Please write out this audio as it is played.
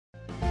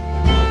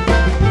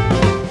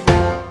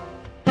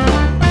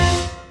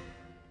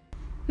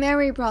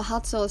Meri Brown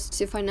hustles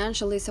to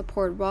financially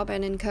support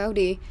Robyn and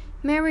Kody.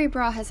 Meri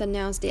Brown has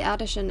announced the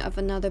addition of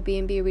another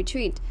B&B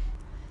retreat.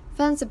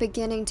 Fans are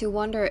beginning to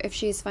wonder if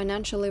she is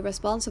financially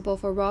responsible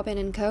for Robyn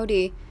and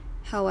Kody.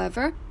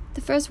 However,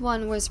 the first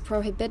one was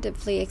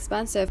prohibitively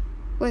expensive,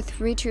 with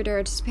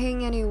retreaters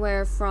paying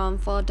anywhere from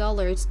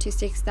 $4 to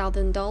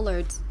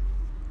 $6,000.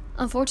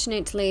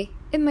 Unfortunately,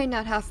 it may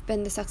not have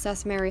been the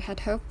success Meri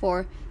had hoped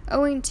for,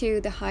 owing to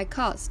the high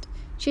cost.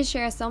 She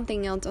shared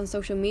something else on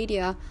social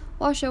media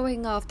while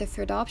showing off the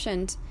third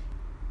options.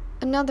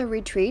 Another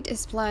retreat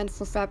is planned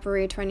for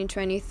February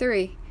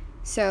 2023.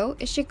 So,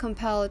 is she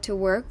compelled to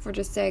work for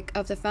the sake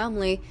of the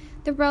family?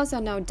 The Browns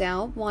are now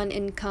down one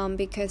income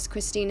because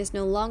Christine is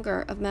no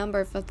longer a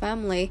member of the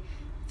family.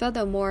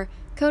 Furthermore,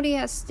 Kody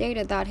has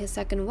stated that his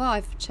second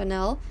wife,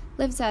 Chanel,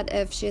 lives as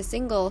if she is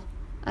single.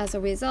 As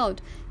a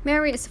result,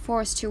 Meri is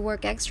forced to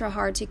work extra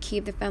hard to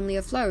keep the family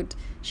afloat.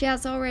 She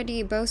has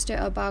already boasted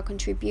about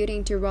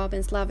contributing to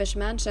Robyn's lavish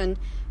mansion.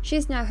 She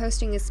is now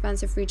hosting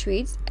expensive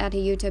retreats at a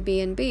Utah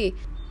B&B.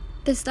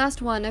 This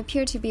last one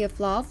appeared to be a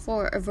flop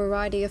for a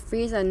variety of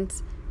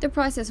reasons. The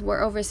prices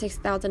were over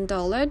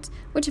 $6,000,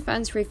 which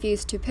fans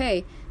refused to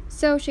pay,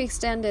 so she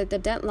extended the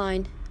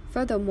deadline.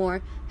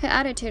 Furthermore, her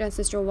attitude on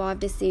Sister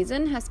Wife this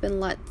season has been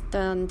less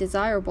than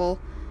desirable.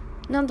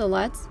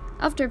 Nonetheless,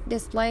 after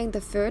displaying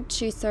the food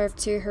she served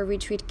to her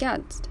retreat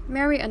guests,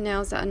 Meri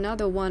announced that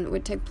another one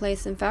would take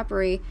place in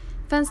February.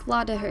 Fans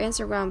flooded her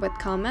Instagram with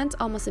comments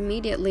almost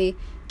immediately.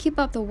 "Keep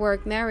up the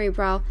work, Meri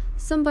Brown.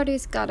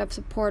 Somebody's gotta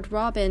support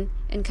Robyn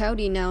and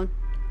Kody now,"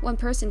 one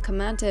person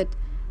commented.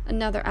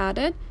 Another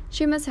added,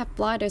 "She must have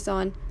blinders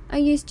on. I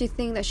used to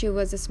think that she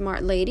was a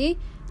smart lady.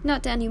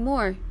 Not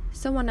anymore."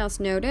 Someone else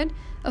noted,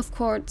 "Of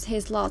course,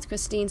 he's lost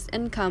Christine's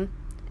income.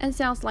 And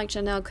sounds like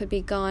Chanel could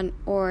be gone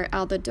or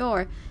out the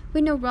door.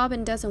 We know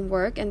Robyn doesn't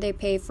work and they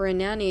pay for a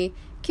nanny.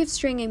 Keep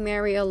stringing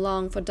Meri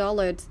along for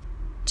dollars."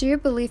 Do you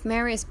believe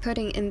Meri is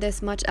putting in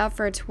this much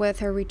effort with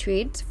her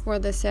retreats for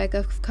the sake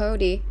of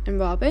Kody and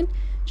Robyn?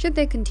 Should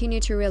they continue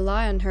to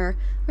rely on her,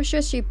 or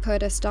should she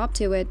put a stop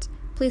to it?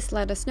 Please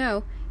let us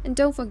know, and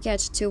don't forget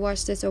to watch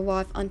Sister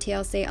Wife on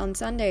TLC on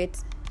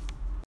Sundays.